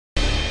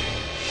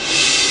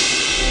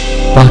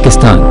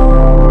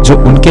पाकिस्तान, जो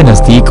उनके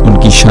नज़दीक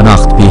उनकी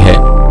शनाख्त भी है,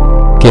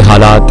 के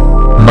हालात,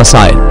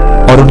 मसाइल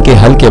और उनके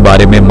हल के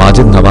बारे में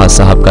माजिद नवाज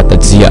साहब का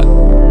तज्जिया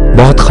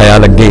बहुत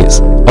ख्याल अंगेज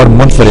और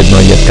मुनफरिद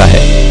नौइयत का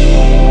है।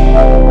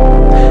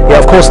 Yeah,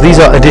 of course, these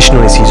are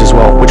additional issues as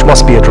well, which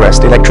must be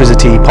addressed: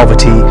 electricity,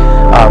 poverty,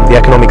 the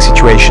economic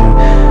situation,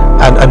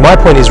 and my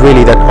point is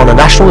really that on a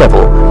national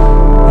level,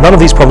 none of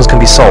these problems can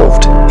be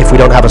solved if we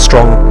don't have a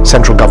strong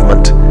central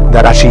government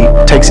that actually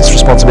takes its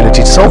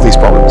responsibility to solve these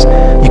problems.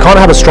 You can't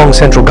have a strong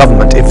central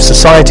government if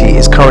society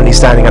is currently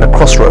standing at a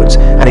crossroads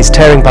and is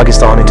tearing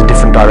Pakistan into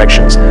different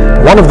directions.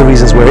 One of the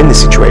reasons we're in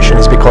this situation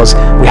is because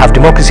we have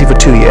democracy for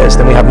 2 years,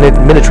 then we have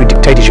military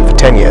dictatorship for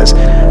 10 years,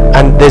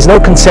 and there's no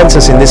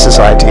consensus in this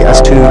society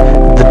as to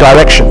the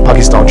direction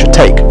Pakistan should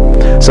take.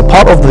 So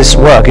part of this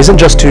work isn't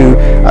just to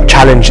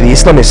challenge the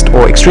Islamist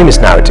or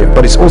extremist narrative,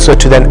 but it's also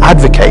to then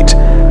advocate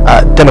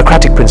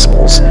democratic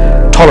principles,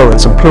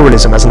 tolerance and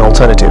pluralism as an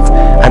alternative.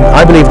 And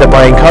I believe that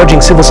by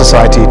encouraging civil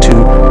society to,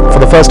 for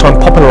the first time,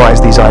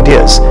 popularize these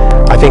ideas,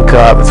 I think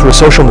through a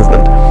social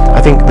movement,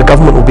 I think the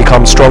government will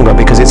become stronger,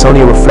 because it's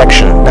only a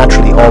reflection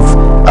naturally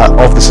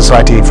of the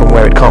society from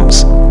where it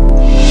comes.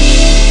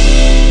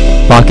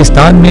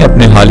 Pakistan में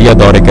अपने हालिया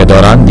दौरे के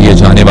दौरान दिए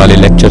जाने वाले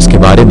lectures के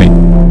बारे में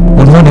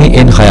उन्होंने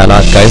इन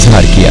ख्यालात का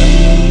इजहार किया।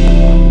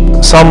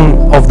 Some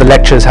of the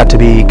lectures had to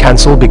be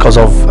cancelled because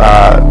of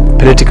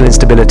political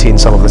instability in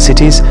some of the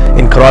cities.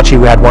 In Karachi,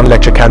 we had one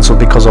lecture cancelled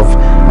because of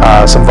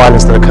some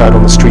violence that occurred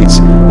on the streets,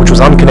 which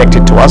was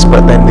unconnected to us,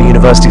 but then the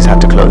universities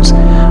had to close.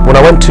 When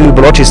I went to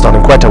Balochistan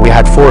and Quetta, we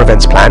had 4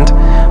 events planned.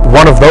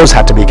 One of those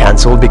had to be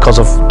cancelled because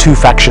of 2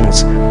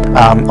 factions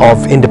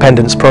of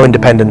independence,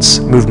 pro-independence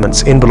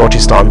movements in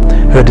Balochistan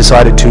who had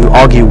decided to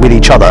argue with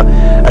each other.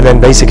 And then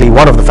basically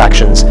one of the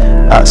factions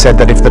said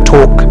that if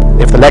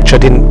the lecture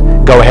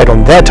didn't go ahead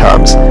on their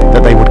terms,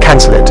 that they would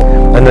cancel it,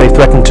 and they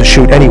threatened to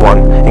shoot anyone,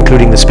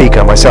 including the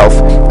speaker, myself.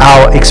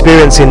 Our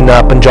experience in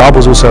Punjab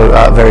was also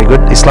very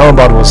good.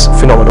 Islamabad was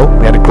phenomenal.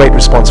 We had a great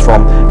response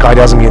from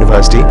Quaid-e-Azam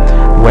University,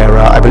 where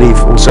I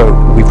believe also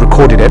we've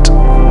recorded it.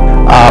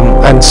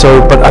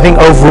 But I think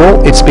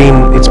overall it's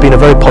been a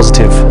very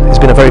positive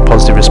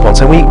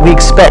response, and we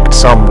expect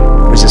some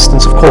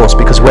resistance, of course,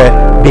 because we're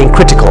being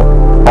critical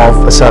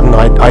of a certain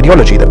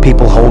ideology that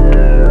people hold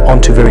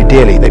onto very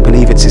dearly. They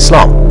believe it's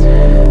Islam.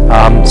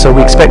 So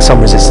we expect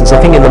some resistance. I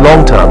think in the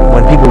long term,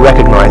 when people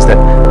recognize that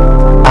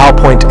our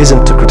point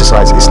isn't to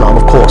criticize Islam,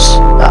 of course,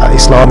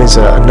 Islam is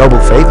a noble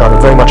faith. I'm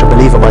very much a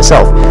believer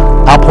myself.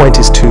 Our point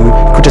is to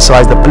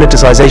criticize the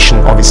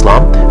politicization of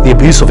Islam, the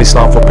abuse of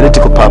Islam for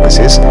political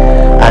purposes.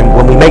 And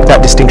when we make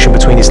that distinction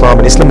between Islam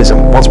and Islamism,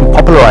 once we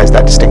popularize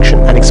that distinction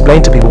and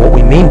explain to people what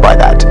we mean by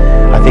that,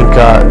 I think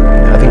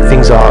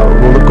things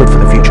will look good for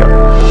the future.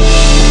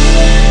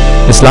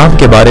 इस्लाम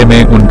के बारे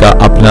में उनका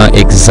अपना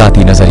एक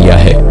ज़ाती नज़रिया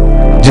है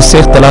जिससे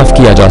इख्तलाफ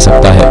किया जा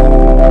सकता है,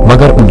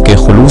 मगर उनके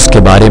खुलूस के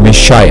बारे में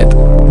शायद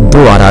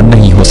 2 आरा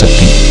नहीं हो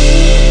सकती।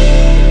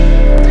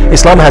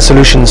 Islam has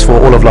solutions for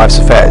all of life's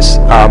affairs,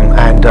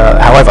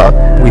 however,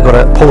 we've got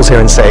to pause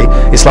here and say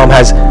Islam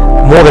has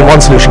more than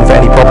one solution for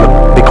any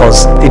problem,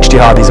 because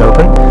ijtihad is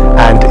open,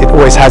 and it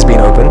always has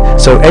been open.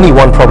 So any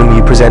one problem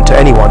you present to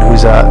anyone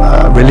who's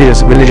a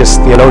religious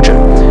theologian,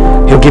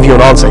 he'll give you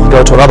an answer. You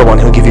go to another one,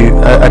 he'll give you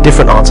a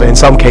different answer, in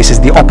some cases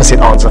the opposite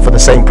answer for the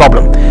same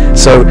problem.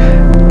 So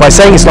by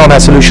saying Islam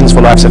has solutions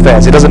for life's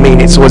affairs, it doesn't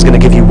mean it's always going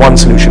to give you one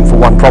solution for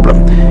one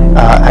problem,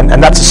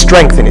 and that's a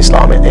strength in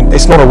Islam.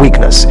 It's not a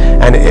weakness,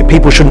 and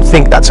people shouldn't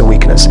think that's a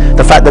weakness.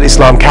 The fact that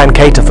Islam can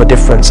cater for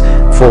difference,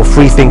 for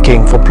free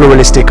thinking, for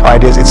pluralistic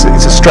ideas, it's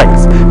a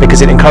strength,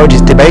 because it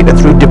encourages debate, and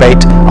through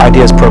debate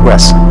ideas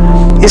progress.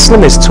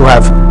 Islamists who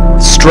have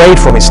strayed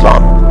from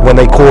Islam when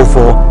they call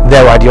for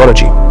their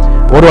ideology,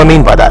 what do I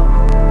mean by that?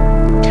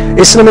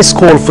 Islamists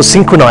call for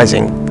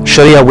synchronizing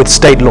Sharia with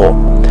state law.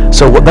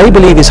 So what they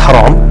believe is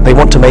haram, they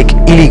want to make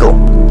illegal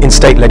in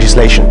state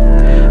legislation.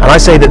 And I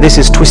say that this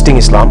is twisting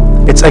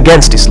Islam. It's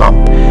against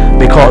Islam,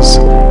 because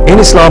in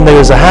Islam there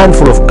is a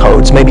handful of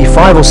codes, maybe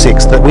 5 or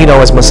 6, that we know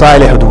as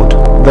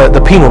masail-e-hudud,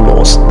 the penal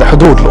laws, the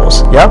hudud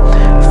laws, yeah?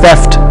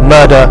 Theft,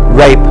 murder,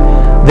 rape,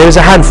 there is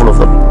a handful of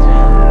them.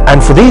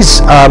 And for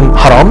these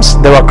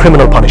harams, there are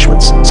criminal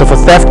punishments. So for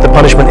theft, the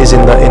punishment is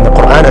in the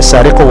Quran: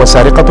 as-sariqu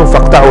was-sariqatu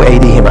faqta'u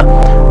aydihima.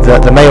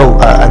 The male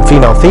and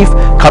female thief,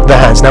 cut their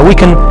hands. Now we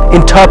can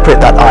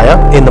interpret that ayah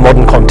in the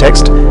modern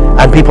context,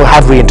 and people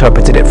have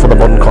reinterpreted it for the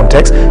modern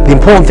context. The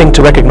important thing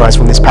to recognize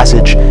from this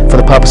passage, for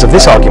the purpose of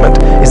this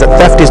argument, is that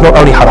theft is not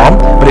only haram,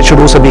 but it should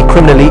also be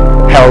criminally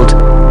held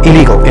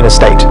illegal in a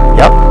state.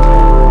 Yeah?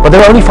 But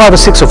there are only 5 or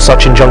 6 of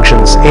such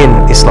injunctions in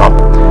Islam.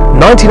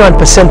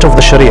 99% of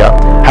the Sharia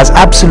has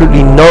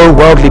absolutely no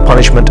worldly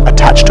punishment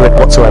attached to it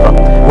whatsoever.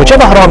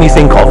 Whichever haram you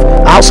think of,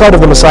 outside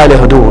of the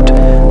masail-e-hudud,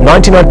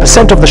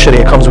 99% of the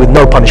Sharia comes with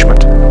no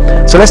punishment.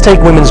 So let's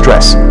take women's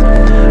dress.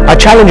 I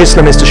challenge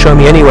Islamists to show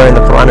me anywhere in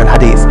the Quran and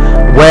Hadith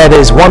where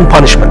there's one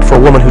punishment for a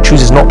woman who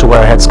chooses not to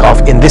wear a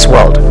headscarf in this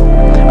world.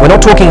 We're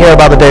not talking here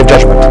about the Day of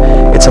Judgment.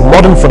 It's a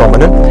modern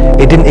phenomenon.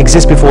 It didn't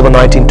exist before the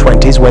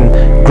 1920s when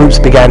groups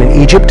began in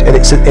Egypt, and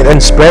it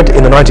then spread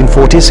in the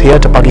 1940s here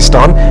to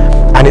Pakistan,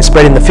 and it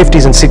spread in the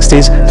 50s and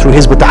 60s through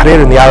Hizb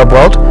ut-Tahrir in the Arab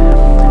world.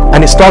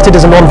 And it started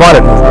as a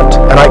non-violent movement,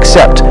 and I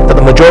accept that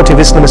the majority of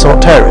Islamists are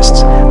not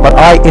terrorists, but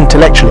I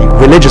intellectually,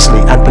 religiously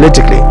and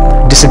politically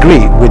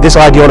disagree with this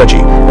ideology,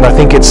 and I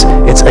think it's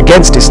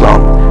against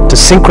Islam to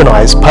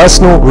synchronize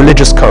personal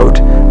religious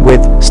code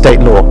with state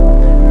law.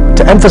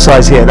 To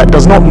emphasize here, that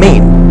does not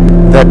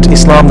mean that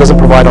Islam doesn't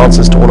provide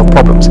answers to all of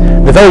problems.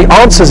 The very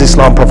answers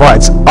Islam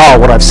provides are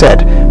what I've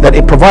said, that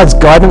it provides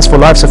guidance for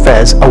life's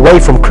affairs away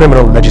from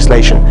criminal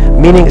legislation,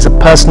 meaning it's a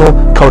personal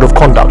code of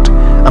conduct.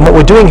 And what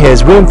we're doing here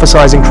is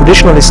re-emphasizing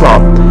traditional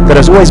Islam that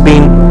has always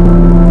been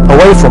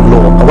away from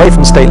law, away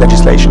from state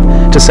legislation,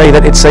 to say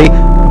that it's a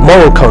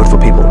moral code for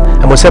people.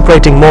 And we're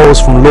separating morals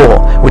from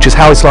law, which is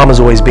how Islam has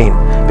always been,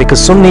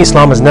 because Sunni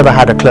Islam has never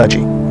had a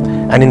clergy.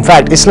 And in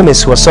fact,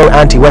 Islamists who are so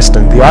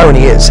anti-Western, the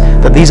irony is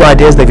that these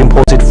ideas they've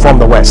imported from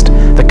the West.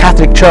 The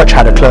Catholic Church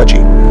had a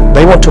clergy.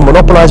 They want to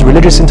monopolize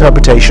religious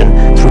interpretation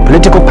through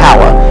political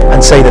power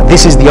and say that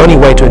this is the only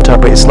way to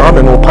interpret Islam,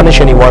 and will punish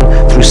anyone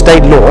through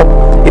state law.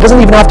 It doesn't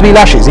even have to be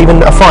lashes,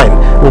 even a fine.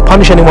 Will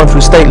punish anyone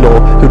through state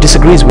law who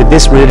disagrees with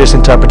this religious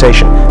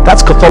interpretation.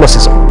 That's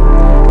Catholicism.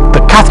 The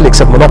Catholics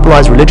have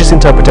monopolized religious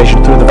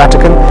interpretation through the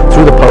Vatican,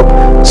 through the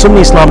Pope.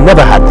 Sunni Islam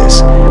never had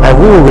this,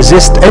 and we will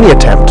resist any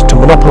attempt to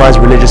monopolize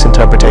religious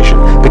interpretation,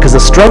 because the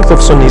strength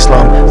of Sunni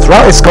Islam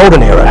throughout its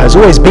golden era has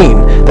always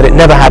been that it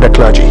never had a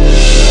clergy.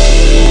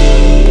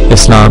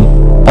 इस्लाम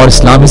और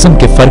Islamism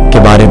के फर्क के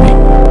बारे में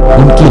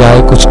उनकी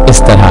राय कुछ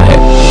इस तरह है.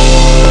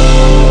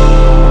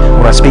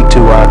 When I speak to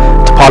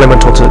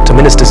Parliament or to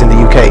ministers in the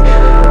UK,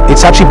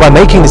 it's actually by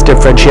making this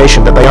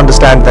differentiation that they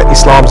understand that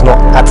Islam's not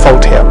at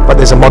fault here, but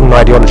there's a modern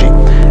ideology.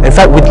 In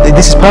fact,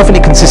 this is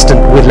perfectly consistent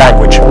with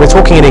language. We're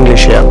talking in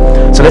English here,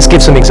 so let's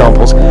give some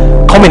examples.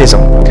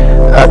 Communism.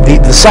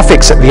 The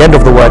suffix at the end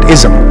of the word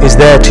ism is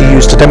there to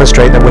use to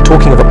demonstrate that we're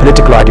talking of a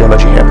political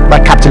ideology here,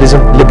 like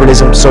capitalism,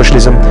 liberalism,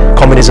 socialism,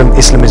 communism,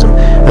 Islamism.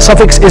 The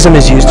suffix ism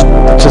is used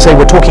to say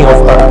we're talking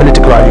of a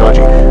political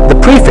ideology. The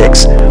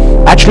prefix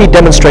actually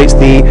demonstrates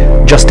the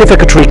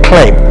justificatory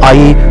claim,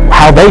 i.e.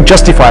 how they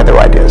justify their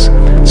ideas.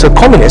 So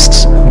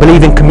communists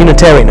believe in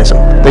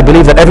communitarianism. They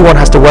believe that everyone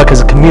has to work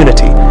as a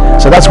community.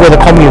 So that's where the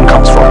commune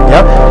comes from.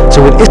 Yeah.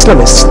 So with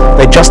Islamists,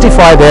 they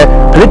justify their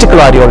political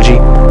ideology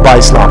by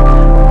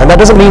Islam. And that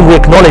doesn't mean we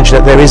acknowledge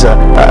that there is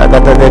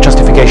that their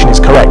justification is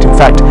correct. In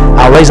fact,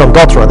 our raison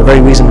d'etre, the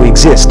very reason we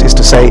exist, is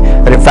to say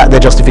that in fact their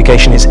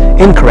justification is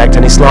incorrect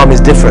and Islam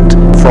is different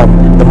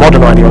from the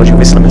modern ideology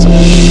of Islamism.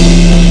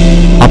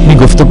 अपनी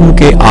गुफ्तगू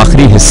के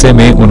आखिरी हिस्से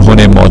में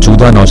उन्होंने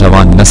मौजूदा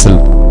नौजवान नस्ल,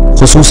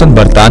 खुसूसन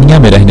बरतानिया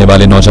में रहने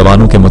वाले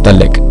नौजवानों के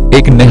मुतल्लिक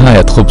एक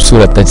निहायत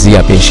खूबसूरत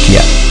तज्जिया पेश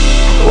किया.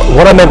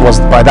 What I meant was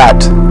by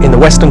that, in the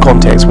Western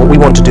context, what we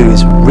want to do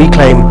is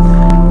reclaim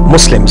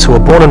Muslims who are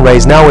born and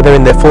raised, now they're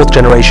in their 4th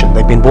generation,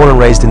 they've been born and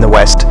raised in the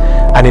West,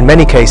 and in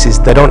many cases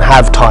they don't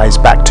have ties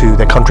back to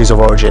their countries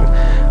of origin.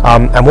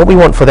 And what we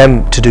want for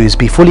them to do is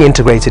be fully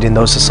integrated in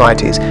those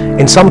societies.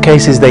 In some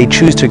cases they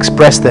choose to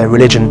express their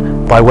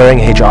religion by wearing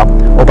a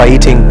hijab or by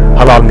eating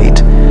halal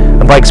meat.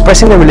 And by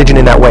expressing their religion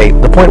in that way,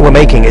 the point we're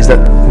making is that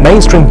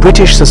mainstream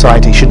British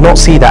society should not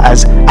see that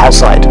as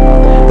outside.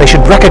 They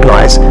should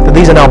recognize that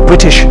these are now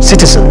British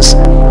citizens,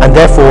 and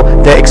therefore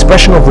their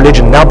expression of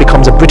religion now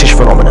becomes a British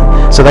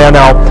phenomenon. So they are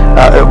now,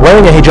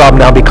 wearing a hijab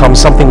now becomes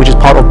something which is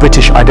part of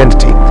British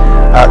identity.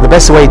 The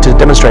best way to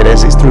demonstrate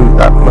this is through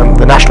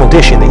the national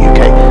dish in the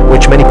UK,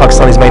 which many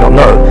Pakistanis may not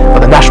know, but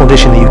the national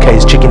dish in the UK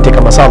is chicken tikka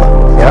masala.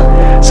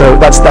 Yeah, so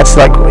that's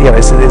like, you know,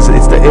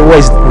 it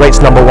always rates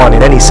 #1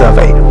 in any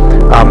survey,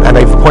 and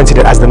they've appointed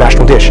it as the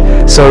national dish.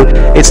 So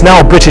it's now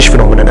a British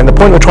phenomenon, and the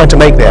point we're trying to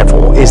make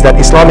therefore is that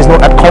Islam is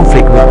not at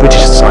conflict with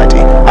British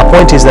society. Our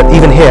point is that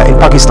even here in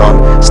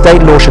Pakistan,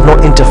 state law should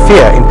not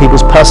interfere in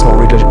people's personal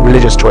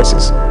religious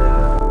choices.